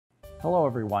Hello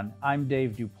everyone, I'm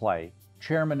Dave Duplay,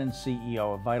 Chairman and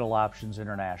CEO of Vital Options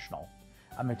International.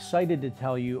 I'm excited to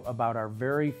tell you about our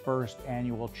very first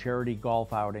annual charity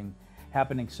golf outing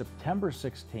happening September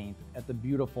 16th at the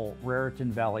beautiful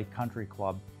Raritan Valley Country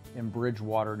Club in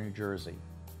Bridgewater, New Jersey.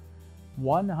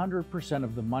 100%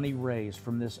 of the money raised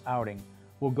from this outing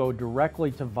will go directly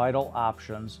to Vital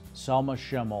Options Selma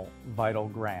Schimmel Vital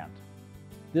Grant.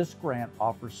 This grant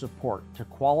offers support to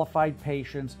qualified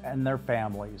patients and their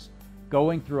families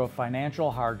going through a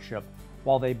financial hardship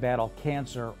while they battle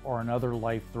cancer or another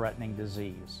life-threatening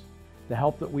disease. The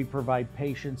help that we provide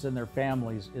patients and their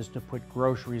families is to put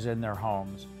groceries in their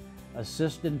homes,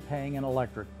 assist in paying an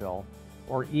electric bill,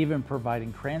 or even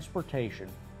providing transportation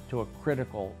to a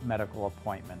critical medical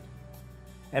appointment.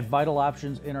 At Vital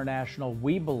Options International,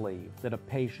 we believe that a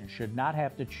patient should not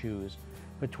have to choose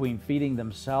between feeding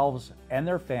themselves and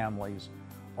their families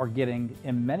or getting,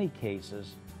 in many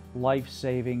cases,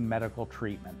 life-saving medical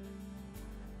treatment.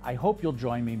 I hope you'll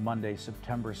join me Monday,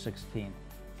 September 16th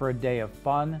for a day of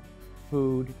fun,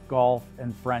 food, golf,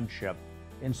 and friendship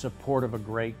in support of a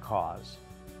great cause.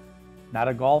 Not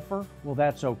a golfer? Well,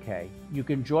 that's okay. You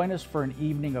can join us for an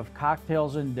evening of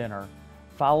cocktails and dinner,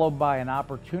 followed by an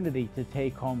opportunity to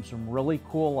take home some really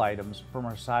cool items from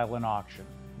our silent auction.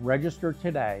 Register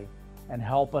today and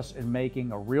help us in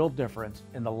making a real difference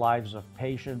in the lives of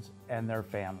patients and their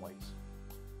families.